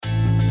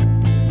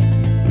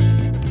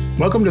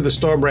Welcome to the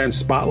Store Brands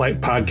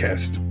Spotlight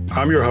Podcast.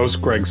 I'm your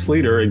host, Greg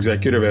Sleater,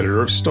 Executive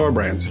Editor of Store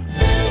Brands.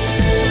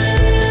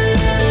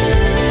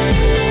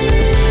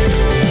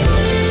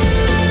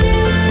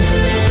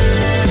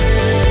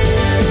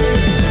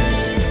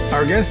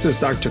 Our guest is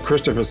Dr.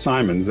 Christopher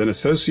Simons, an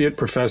associate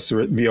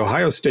professor at The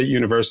Ohio State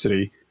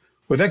University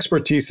with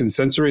expertise in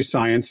sensory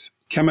science,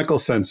 chemical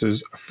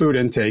senses, food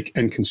intake,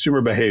 and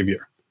consumer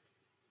behavior.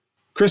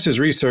 Chris's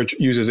research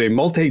uses a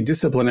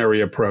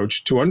multidisciplinary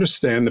approach to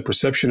understand the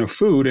perception of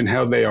food and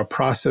how they are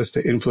processed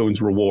to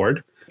influence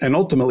reward and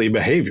ultimately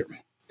behavior.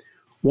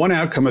 One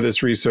outcome of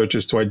this research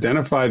is to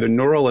identify the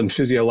neural and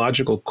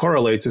physiological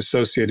correlates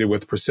associated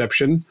with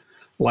perception,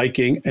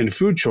 liking, and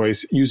food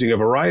choice using a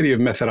variety of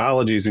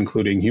methodologies,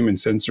 including human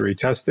sensory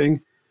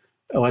testing,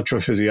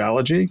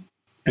 electrophysiology,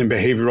 and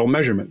behavioral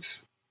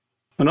measurements.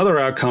 Another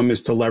outcome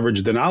is to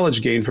leverage the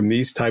knowledge gained from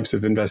these types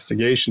of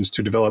investigations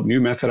to develop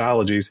new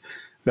methodologies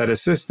that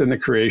assist in the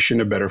creation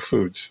of better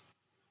foods.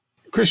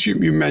 Chris,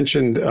 you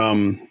mentioned,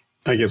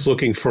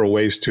 looking for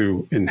ways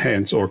to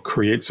enhance or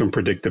create some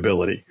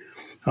predictability.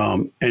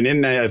 And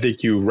in that, I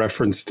think you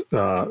referenced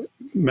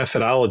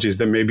methodologies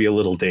that may be a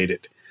little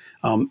dated.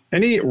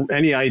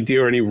 Any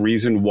idea or any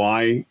reason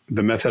why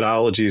the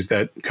methodologies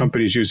that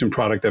companies use in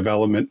product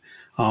development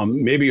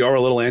maybe are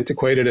a little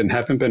antiquated and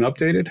haven't been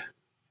updated?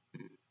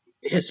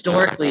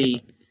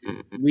 Historically,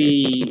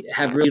 we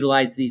have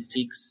utilized these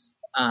techniques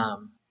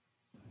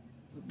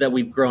that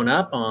we've grown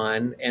up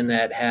on and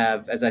that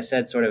have, as I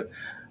said, sort of,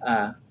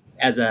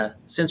 as a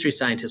sensory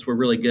scientist, we're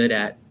really good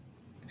at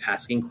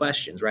asking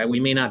questions, right? We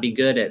may not be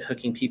good at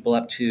hooking people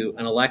up to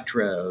an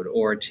electrode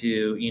or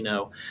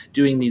to,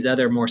 doing these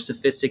other more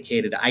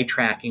sophisticated eye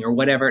tracking or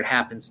whatever it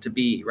happens to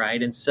be,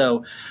 right? And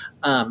so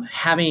I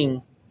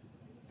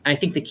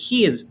think the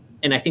key is,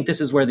 and I think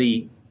this is where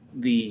the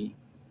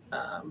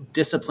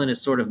discipline is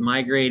sort of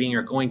migrating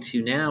or going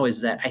to now,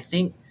 is that I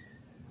think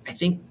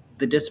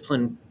the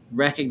discipline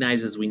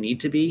recognizes we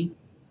need to be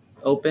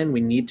open, we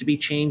need to be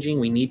changing,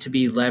 we need to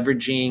be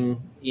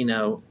leveraging,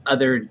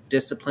 other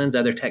disciplines,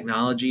 other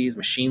technologies,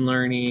 machine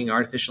learning,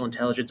 artificial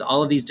intelligence,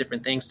 all of these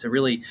different things to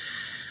really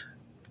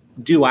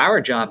do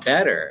our job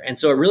better. And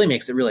so it really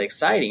makes it really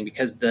exciting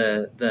because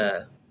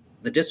the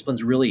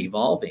discipline's really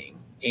evolving.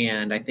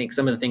 And I think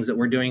some of the things that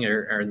we're doing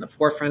are in the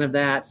forefront of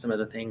that. Some of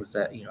the things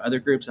that other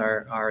groups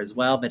are as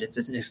well. But it's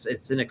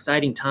an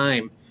exciting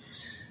time.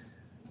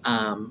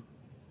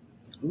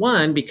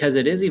 One, because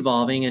it is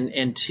evolving,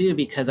 and two,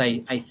 because I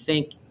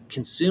think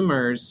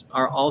consumers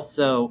are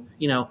also,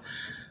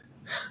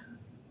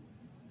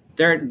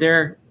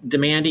 they're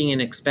demanding and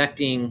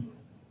expecting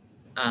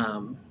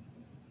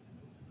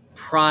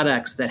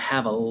products that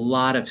have a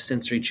lot of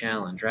sensory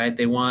challenge, right?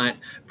 They want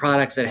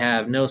products that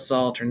have no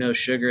salt or no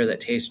sugar, that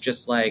taste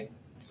just like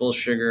full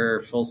sugar,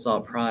 full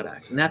salt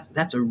products. And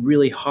that's a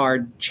really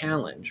hard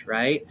challenge,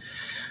 right?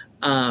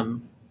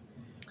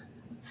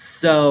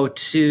 So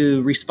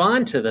to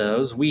respond to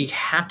those, we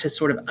have to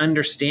sort of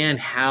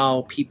understand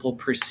how people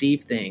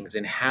perceive things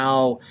and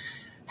how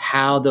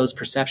those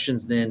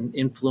perceptions then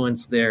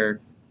influence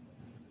their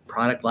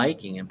product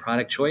liking and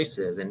product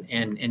choices,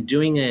 and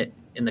doing it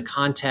in the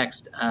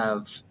context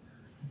of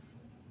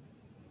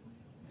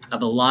a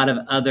lot of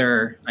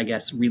other, I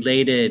guess,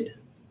 related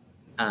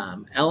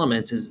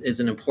elements is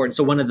an important.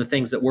 So one of the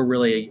things that we're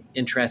really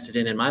interested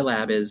in my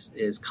lab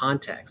is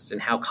context and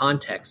how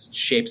context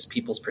shapes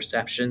people's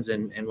perceptions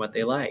and what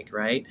they like,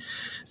 right?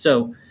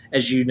 So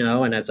as you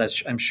know, and as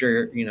I'm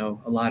sure,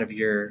 a lot of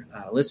your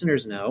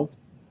listeners know,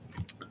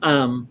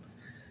 when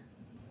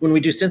we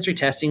do sensory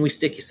testing, we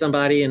stick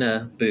somebody in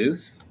a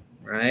booth,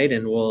 right?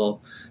 And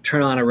we'll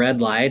turn on a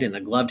red light, and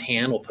a gloved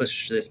hand will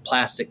push this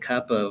plastic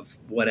cup of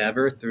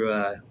whatever through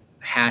a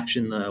hatch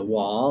in the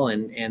wall,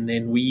 and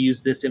then we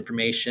use this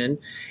information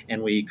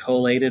and we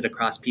collate it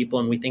across people,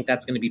 and we think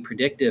that's going to be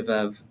predictive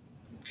of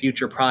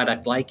future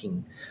product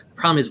liking. The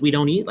problem is we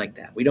don't eat like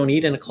that. We don't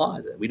eat in a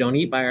closet. We don't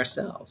eat by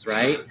ourselves,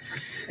 right?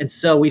 And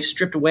so we've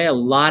stripped away a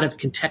lot of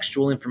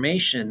contextual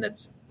information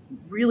that's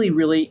really,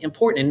 really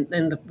important.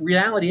 And the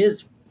reality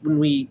is, when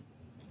we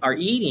are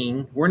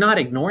eating, we're not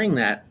ignoring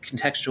that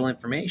contextual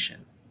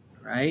information,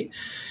 right?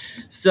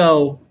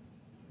 So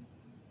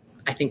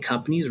I think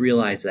companies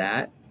realize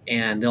that,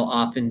 and they'll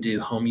often do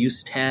home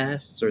use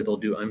tests, or they'll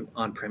do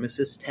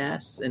on-premises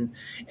tests, and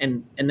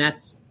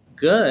that's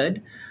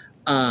good.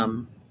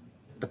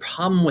 The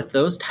problem with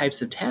those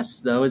types of tests,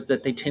 though, is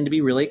that they tend to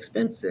be really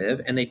expensive,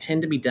 and they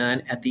tend to be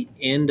done at the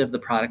end of the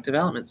product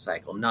development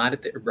cycle, not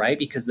at the right,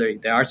 because they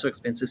are so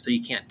expensive, so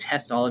you can't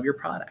test all of your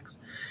products.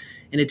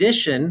 In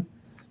addition,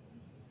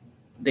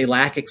 they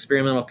lack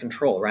experimental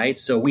control, right?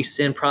 So we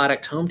send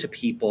product home to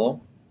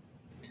people.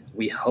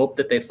 We hope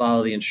that they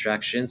follow the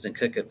instructions and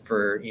cook it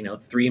for,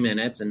 3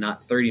 minutes and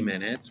not 30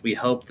 minutes. We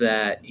hope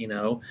that,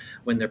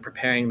 when they're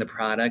preparing the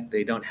product,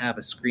 they don't have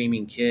a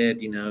screaming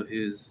kid,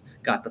 who's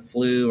got the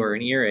flu or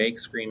an earache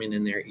screaming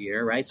in their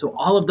ear, right? So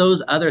all of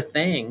those other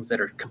things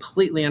that are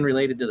completely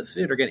unrelated to the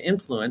food are going to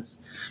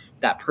influence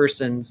that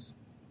person's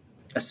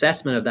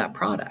assessment of that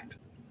product.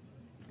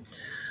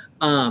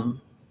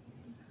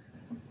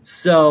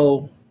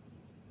 So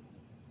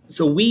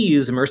we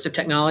use immersive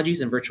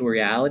technologies and virtual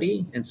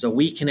reality, and so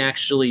we can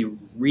actually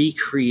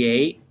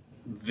recreate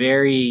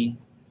very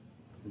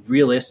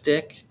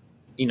realistic,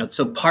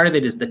 so part of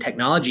it is the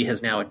technology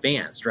has now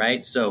advanced,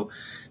 right? So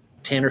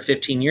 10 or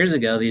 15 years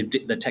ago,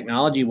 the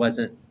technology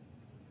wasn't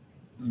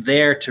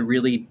there to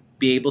really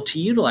be able to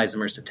utilize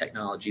immersive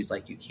technologies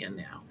like you can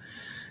now.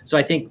 So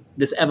I think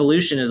this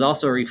evolution is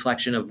also a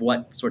reflection of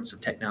what sorts of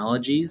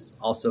technologies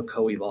also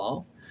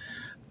co-evolve.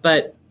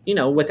 But,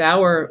 with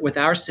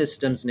our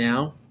systems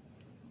now,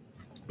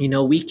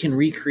 we can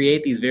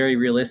recreate these very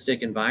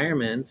realistic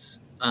environments,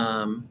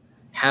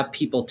 have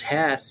people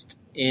test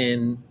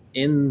in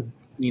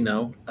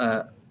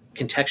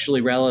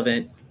contextually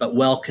relevant but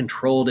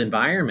well-controlled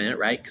environment,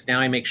 right? Because now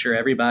I make sure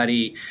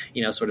everybody,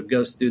 sort of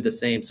goes through the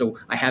same. So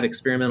I have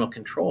experimental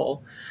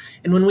control.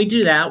 And when we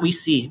do that, we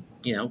see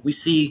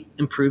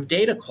improved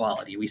data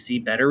quality. We see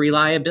better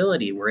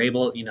reliability. We're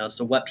able,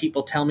 so what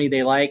people tell me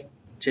they like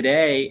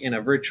today in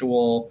a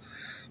virtual,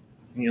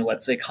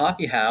 let's say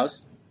coffee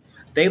house,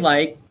 they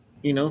like,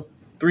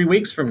 3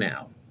 weeks from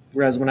now.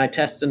 Whereas when I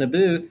test in a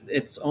booth,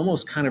 it's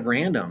almost kind of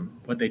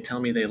random what they tell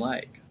me they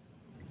like.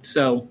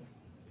 So,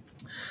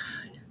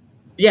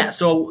 yeah,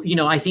 so,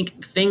 I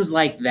think things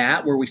like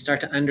that, where we start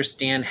to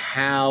understand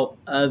how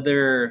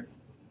other,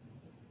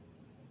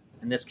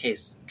 in this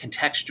case,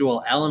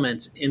 contextual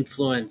elements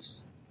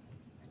influence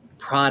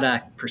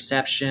product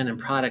perception and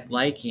product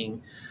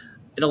liking,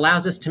 it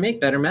allows us to make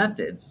better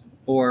methods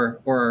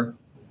or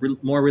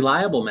more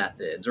reliable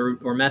methods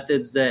or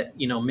methods that,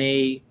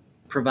 may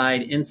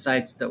provide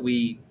insights that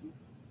we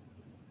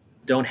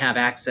don't have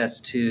access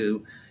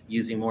to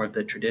using more of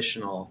the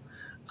traditional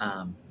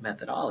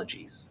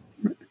methodologies.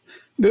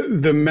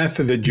 The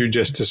method that you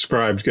just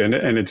described, and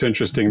it's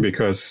interesting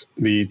because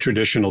the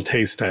traditional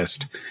taste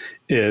test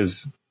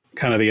is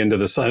kind of the end of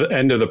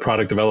the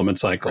product development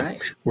cycle.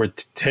 Right. We're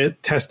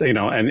testing,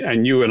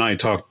 and you and I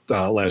talked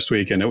last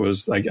week, and it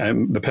was like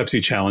the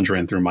Pepsi challenge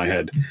ran through my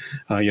head.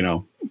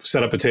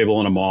 Set up a table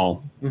in a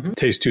mall,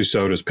 taste 2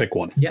 sodas, pick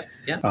one. Yep.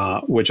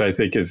 Which I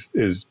think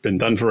is been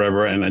done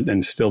forever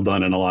and still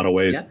done in a lot of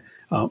ways.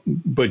 Yep.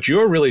 But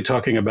you're really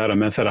talking about a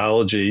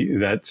methodology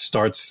that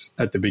starts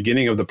at the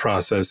beginning of the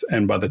process,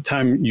 and by the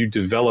time you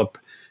develop,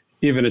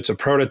 even it's a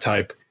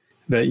prototype,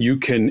 that you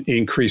can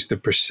increase the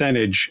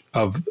percentage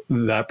of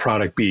that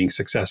product being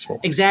successful.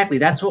 Exactly.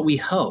 That's what we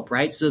hope,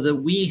 right? So that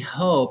we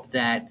hope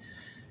that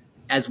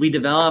as we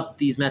develop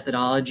these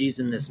methodologies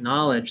and this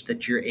knowledge,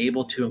 that you're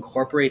able to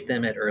incorporate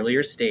them at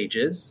earlier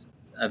stages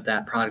of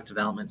that product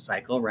development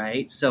cycle,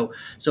 right? So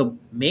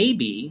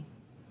maybe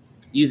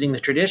using the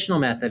traditional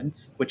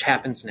methods, which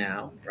happens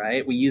now,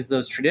 right? We use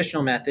those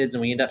traditional methods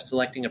and we end up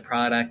selecting a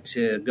product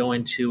to go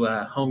into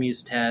a home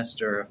use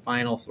test or a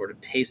final sort of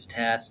taste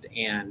test,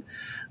 and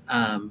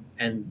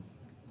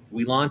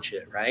we launch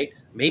it, right?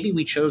 Maybe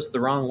we chose the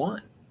wrong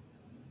one,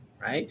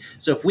 right?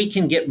 So if we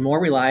can get more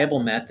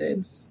reliable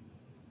methods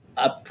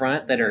up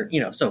front that are,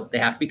 so they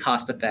have to be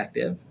cost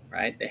effective,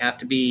 right? They have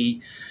to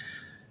be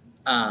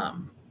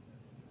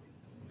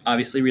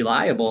obviously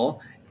reliable.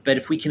 But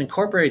if we can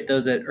incorporate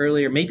those at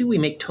earlier, maybe we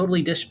make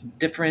totally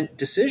different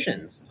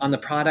decisions on the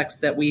products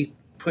that we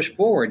push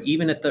forward,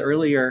 even at the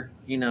earlier,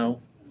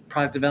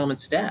 product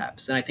development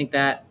steps. And I think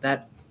that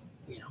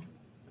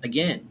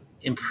again,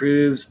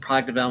 improves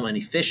product development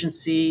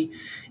efficiency.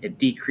 It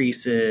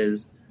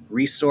decreases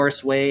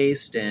resource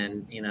waste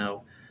and,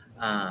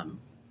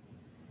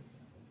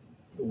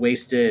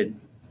 wasted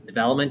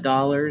development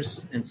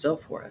dollars and so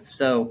forth.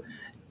 So,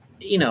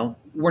 I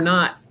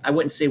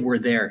wouldn't say we're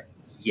there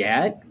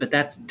yet, but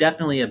that's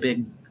definitely a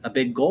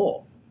big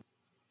goal.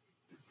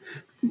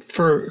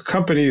 For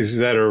companies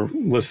that are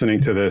listening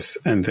to this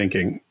and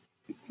thinking,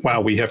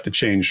 wow, we have to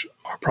change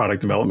our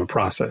product development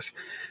process.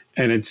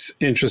 And it's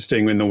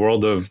interesting in the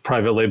world of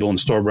private label and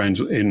store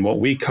brands, in what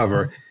we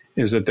cover,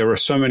 is that there are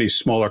so many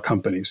smaller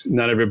companies.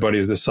 Not everybody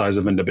is the size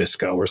of a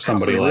Nabisco or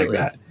somebody Absolutely.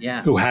 like that,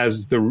 yeah, who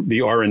has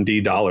the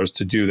R&D dollars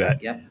to do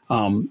that. Yep.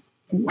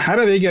 How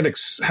do they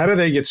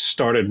get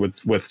started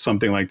with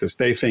something like this?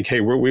 They think,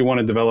 hey, we want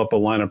to develop a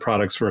line of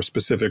products for a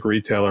specific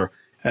retailer,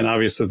 and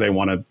obviously they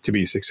want it to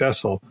be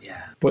successful.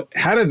 Yeah. But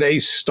how do they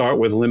start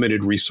with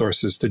limited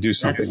resources to do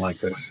something That's like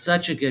this?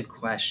 Such a good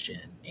question,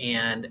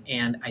 and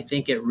I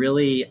think it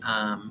really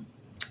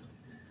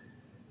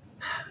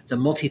it's a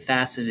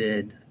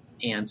multifaceted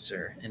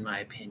answer, in my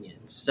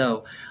opinion.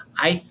 So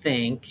I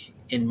think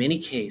in many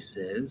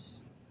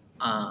cases,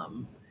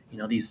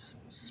 these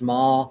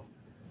small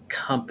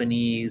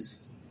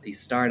companies, these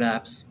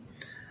startups,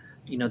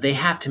 they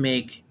have to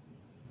make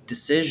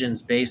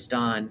decisions based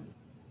on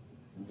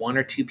one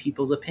or two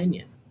people's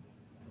opinion,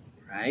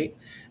 right?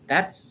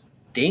 That's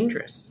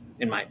dangerous,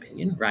 in my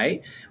opinion,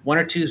 right? One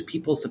or two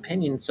people's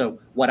opinion. So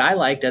what I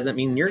like doesn't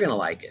mean you're going to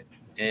like it.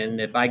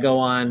 And if I go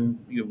on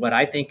what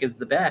I think is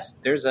the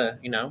best, there's a,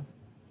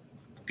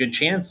 good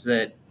chance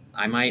that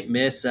I might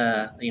miss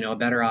a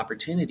better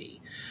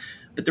opportunity.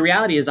 But the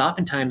reality is,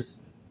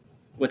 oftentimes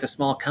with a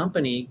small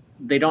company,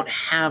 they don't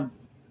have,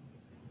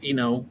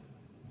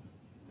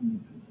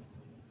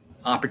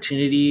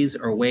 opportunities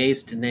or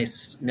ways to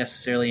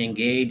necessarily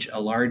engage a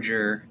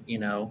larger,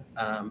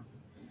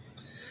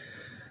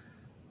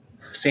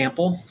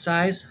 sample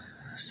size,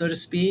 so to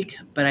speak.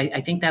 But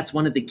I think that's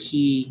one of the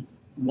key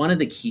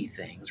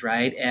things,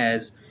 right?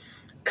 As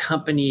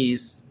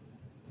companies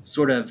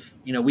sort of,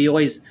 we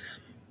always,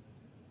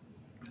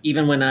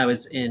 even when I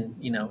was in,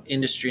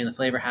 industry in the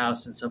flavor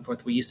house and so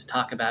forth, we used to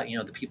talk about,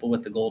 the people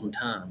with the golden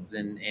tongues,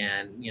 and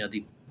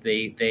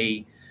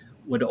they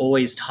would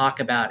always talk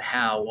about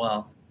how,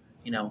 well,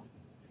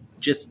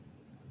 just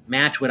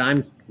match what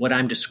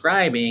I'm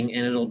describing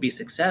and it'll be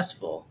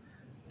successful.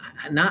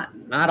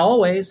 Not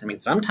always. I mean,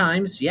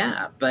 sometimes,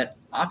 yeah, but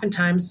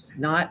oftentimes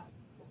not.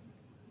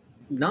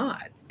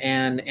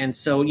 And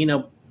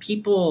so,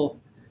 people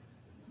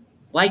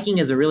liking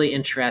is a really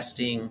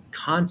interesting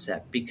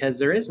concept because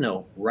there is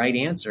no right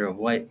answer of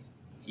what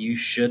you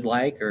should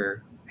like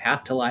or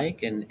have to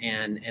like.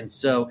 And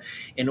so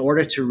in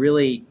order to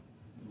really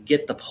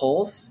get the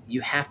pulse,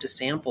 you have to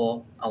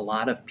sample a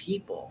lot of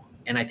people.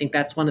 And I think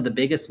that's one of the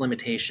biggest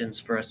limitations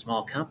for a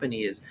small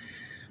company is,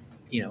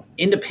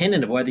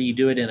 independent of whether you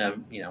do it in a,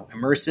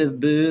 immersive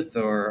booth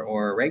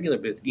or a regular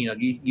booth,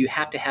 you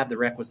have to have the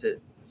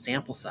requisite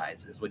sample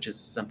sizes, which is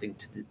something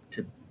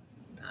to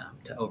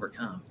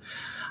overcome.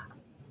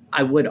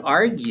 I would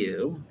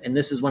argue, and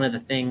this is one of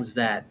the things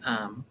that,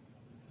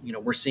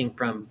 we're seeing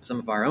from some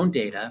of our own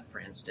data, for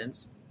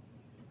instance.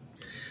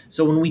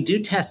 So when we do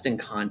test in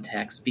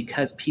context,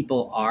 because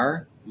people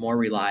are more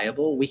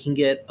reliable, we can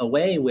get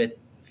away with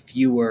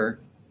fewer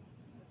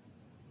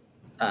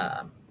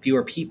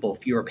people,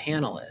 fewer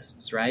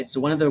panelists, right? So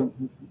one of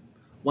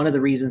the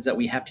reasons that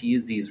we have to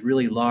use these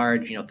really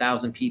large,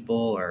 1,000 people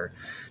or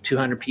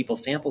 200 people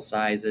sample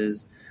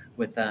sizes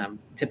with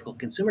typical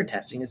consumer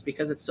testing is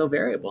because it's so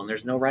variable and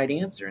there's no right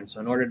answer. And so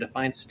in order to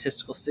find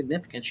statistical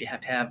significance, you have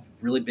to have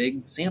really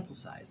big sample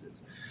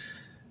sizes.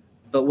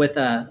 But with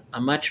a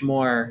much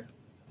more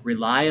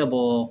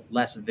reliable,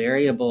 less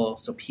variable,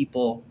 so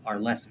people are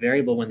less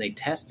variable when they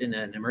test in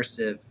an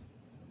immersive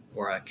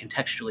or a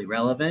contextually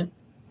relevant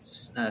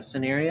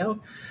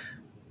scenario,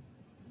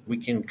 we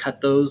can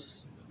cut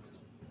those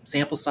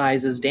sample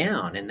sizes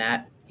down, and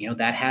that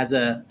that has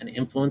an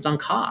influence on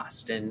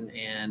cost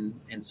and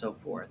so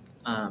forth.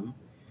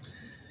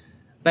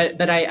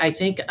 But I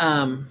think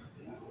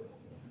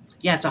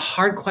it's a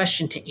hard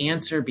question to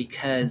answer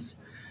because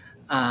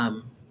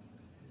a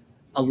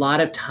lot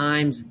of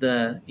times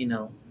the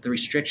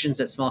restrictions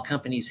that small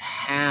companies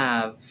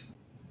have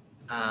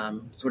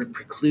sort of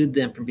preclude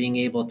them from being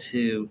able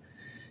to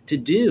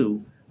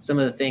do some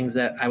of the things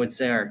that I would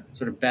say are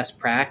sort of best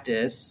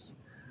practice.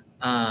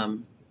 But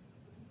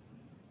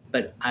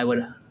I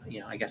would,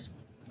 I guess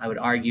I would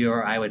argue,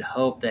 or I would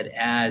hope that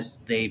as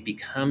they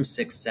become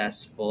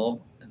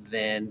successful,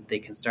 then they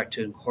can start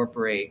to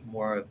incorporate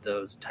more of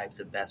those types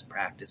of best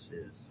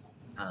practices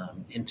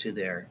into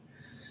their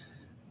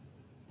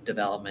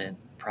development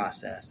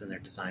process and their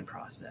design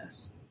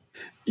process.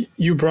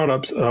 You brought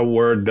up a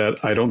word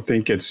that I don't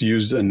think it's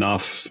used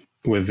enough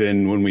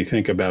when we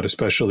think about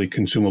especially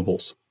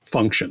consumables,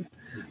 function.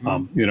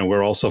 Mm-hmm.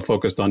 We're also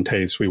focused on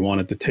taste. We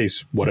want it to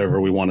taste whatever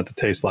we want it to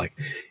taste like.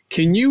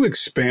 Can you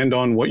expand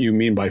on what you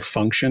mean by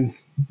function?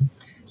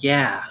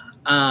 Yeah.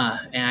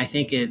 And I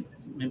think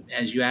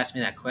as you asked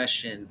me that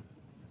question,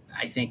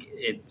 I think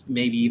it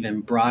may be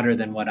even broader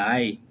than what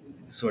I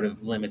sort of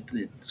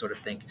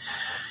think.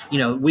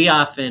 We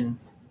often,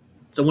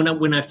 so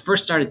when I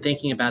first started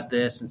thinking about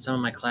this, and some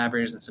of my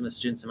collaborators and some of the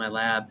students in my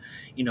lab,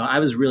 I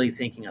was really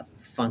thinking of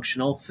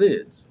functional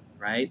foods,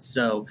 right?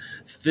 So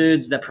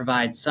foods that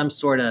provide some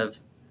sort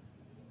of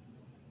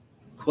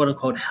quote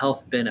unquote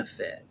health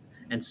benefit.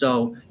 And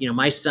so,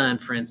 my son,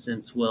 for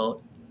instance,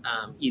 will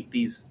eat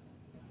these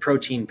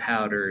protein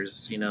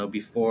powders,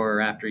 before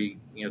or after he,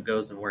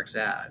 goes and works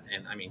out.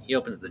 And I mean, he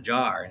opens the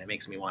jar and it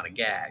makes me want to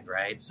gag,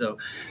 right? So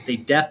they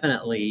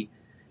definitely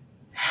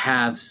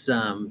have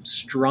some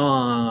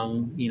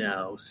strong,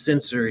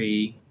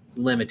 sensory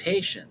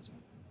limitations,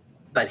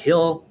 but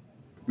he'll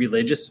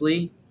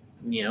religiously,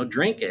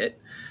 drink it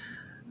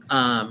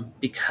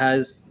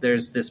because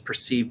there's this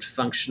perceived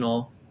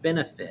functional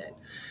benefit.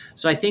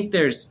 So I think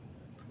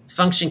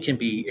function can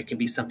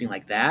be something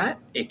like that.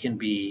 It can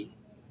be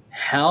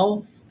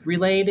health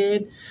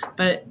related,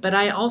 but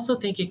I also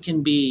think it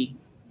can be,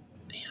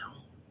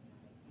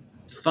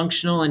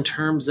 functional in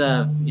terms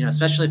of,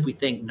 especially if we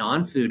think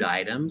non-food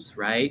items,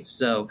 right?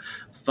 So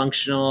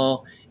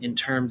functional in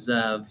terms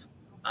of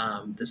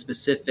the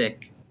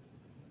specific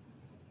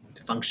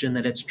function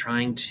that it's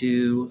trying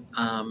to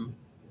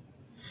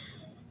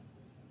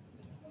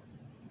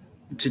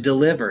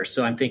deliver.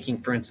 So I'm thinking,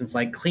 for instance,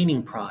 like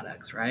cleaning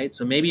products, right?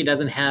 So maybe it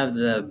doesn't have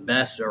the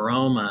best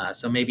aroma.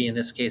 So maybe in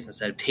this case,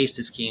 instead of taste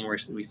is king,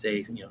 we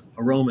say,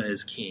 aroma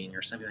is king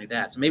or something like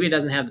that. So maybe it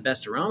doesn't have the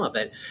best aroma,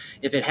 but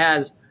if it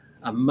has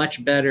a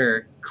much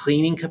better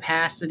cleaning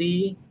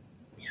capacity,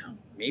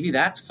 maybe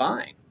that's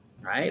fine,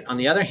 right? On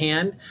the other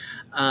hand,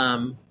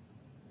 some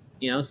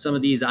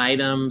of these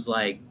items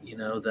like,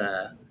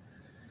 the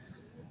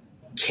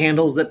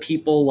candles that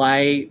people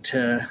light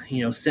to,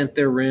 scent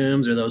their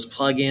rooms, or those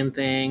plug-in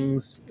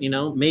things,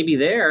 maybe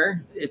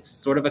there it's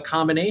sort of a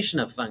combination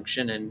of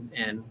function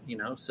and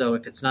so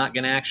if it's not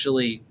going to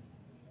actually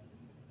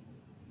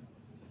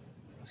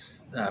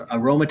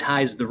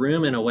aromatize the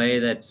room in a way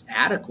that's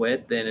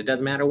adequate, then it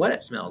doesn't matter what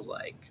it smells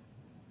like.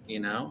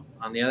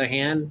 On the other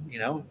hand,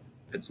 if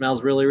it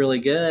smells really, really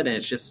good and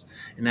it's just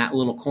in that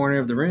little corner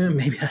of the room,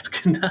 maybe that's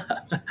good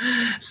enough.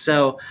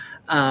 So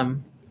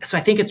I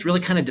think it's really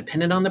kind of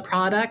dependent on the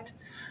product.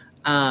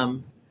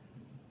 And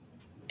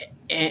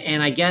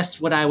I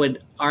guess what I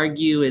would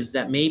argue is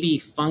that maybe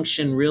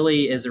function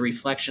really is a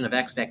reflection of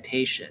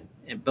expectation,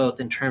 and both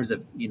in terms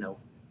of,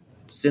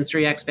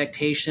 sensory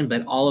expectation,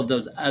 but all of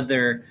those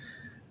other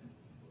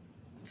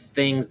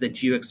things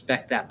that you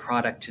expect that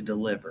product to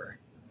deliver.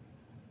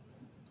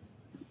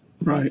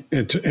 Right.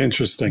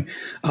 Interesting.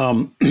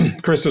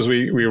 Chris, as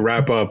we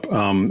wrap up,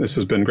 this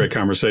has been a great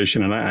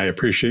conversation, and I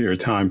appreciate your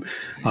time.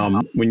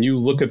 When you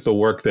look at the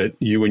work that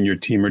you and your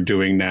team are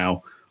doing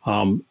now,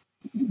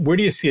 where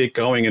do you see it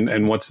going,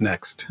 and what's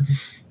next?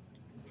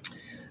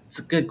 It's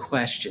a good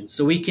question.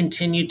 So we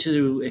continue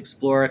to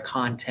explore a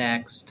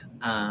context.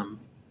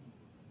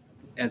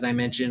 As I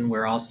mentioned,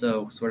 we're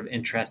also sort of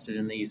interested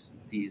in these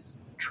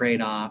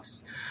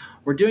trade-offs.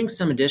 We're doing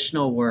some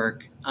additional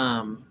work.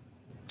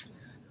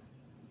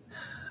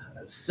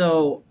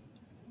 So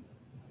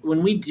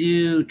when we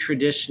do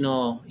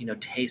traditional,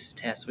 taste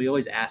tests, we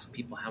always ask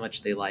people how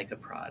much they like a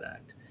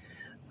product.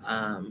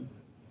 And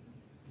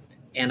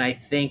I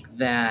think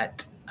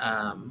that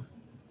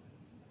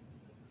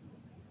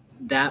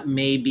that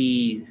may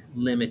be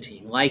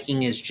limiting.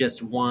 Liking is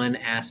just one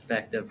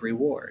aspect of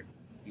reward.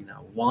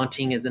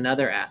 Wanting is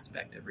another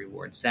aspect of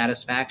reward.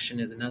 Satisfaction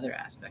is another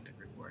aspect of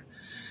reward.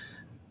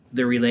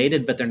 They're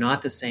related, but they're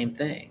not the same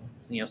thing.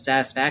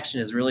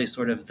 Satisfaction is really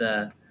sort of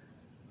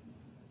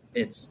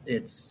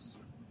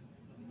it's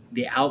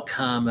the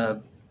outcome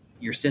of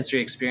your sensory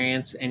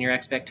experience and your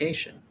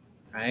expectation,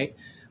 right?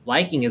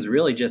 Liking is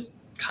really just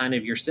kind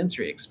of your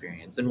sensory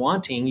experience, and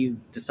wanting, you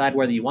decide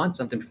whether you want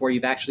something before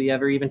you've actually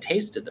ever even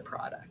tasted the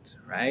product,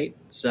 right?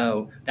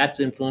 So that's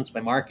influenced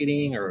by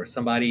marketing or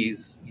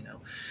somebody's,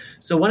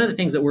 So one of the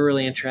things that we're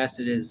really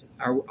interested in is,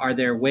 are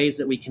there ways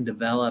that we can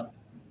develop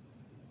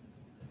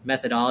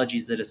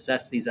methodologies that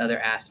assess these other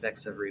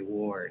aspects of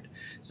reward?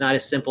 It's not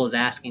as simple as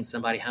asking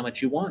somebody how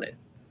much you want it.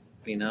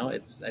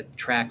 It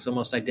tracks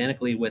almost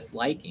identically with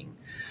liking.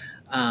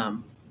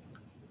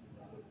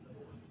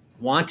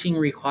 Wanting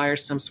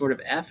requires some sort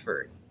of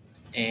effort,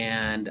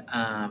 and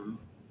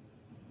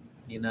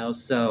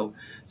so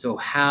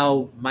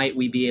how might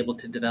we be able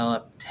to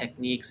develop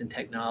techniques and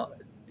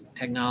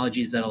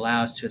technologies that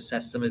allow us to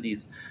assess some of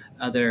these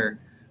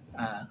other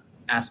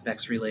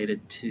aspects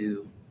related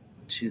to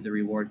the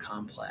reward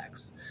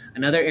complex?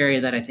 Another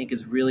area that I think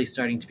is really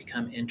starting to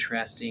become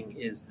interesting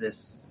is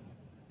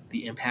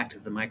the impact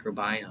of the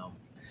microbiome,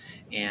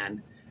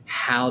 and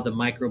how the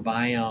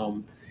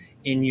microbiome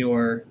in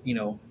your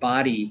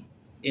body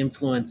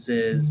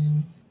influences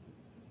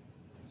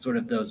sort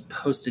of those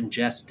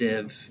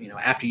post-ingestive,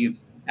 after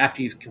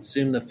you've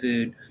consumed the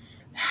food,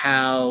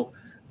 how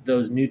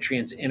those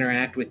nutrients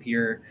interact with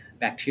your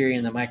bacteria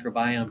in the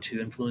microbiome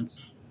to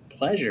influence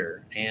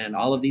pleasure and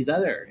all of these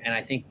other. And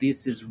I think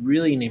this is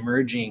really an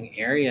emerging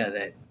area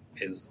that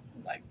is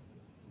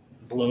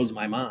blows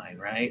my mind,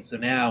 right? So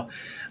now,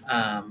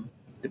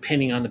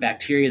 depending on the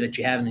bacteria that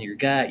you have in your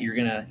gut, you're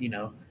going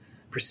to,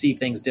 perceive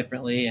things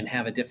differently and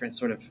have a different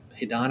sort of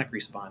hedonic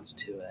response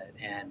to it.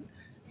 And,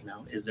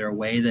 is there a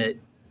way that,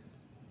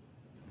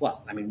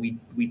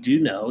 we do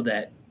know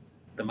that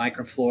the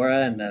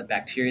microflora and the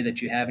bacteria that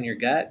you have in your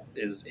gut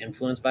is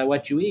influenced by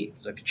what you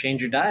eat. So if you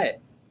change your diet,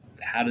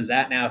 how does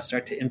that now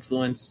start to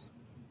influence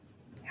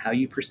how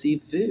you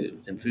perceive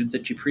foods and foods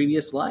that you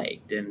previously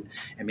liked? And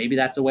maybe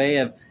that's a way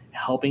of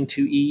helping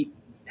to eat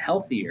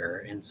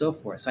healthier and so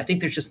forth. So I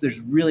think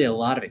there's really a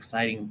lot of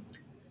exciting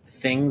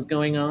things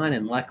going on,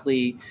 and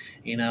luckily,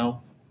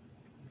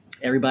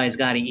 everybody's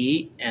got to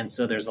eat, and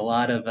so there's a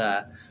lot of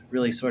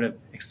really sort of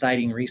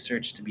exciting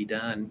research to be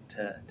done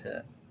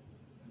to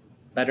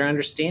better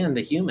understand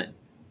the human.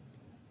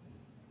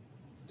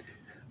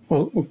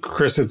 Well,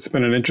 Chris, it's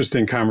been an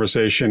interesting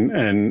conversation,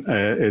 and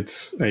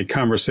it's a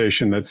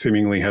conversation that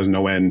seemingly has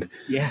no end.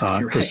 Yeah,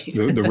 you're right.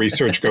 The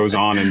research goes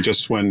on, and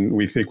just when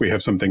we think we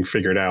have something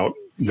figured out,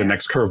 the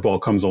next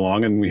curveball comes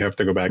along, and we have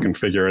to go back and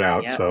figure it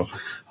out. Yeah. So,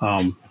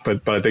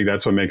 but I think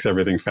that's what makes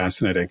everything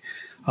fascinating.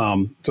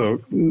 So,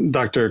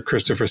 Dr.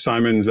 Christopher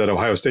Simons at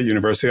Ohio State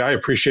University, I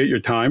appreciate your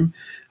time,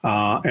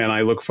 and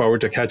I look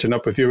forward to catching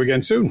up with you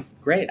again soon.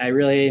 Great. I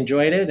really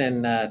enjoyed it,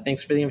 and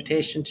thanks for the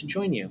invitation to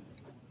join you.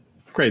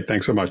 Great.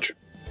 Thanks so much.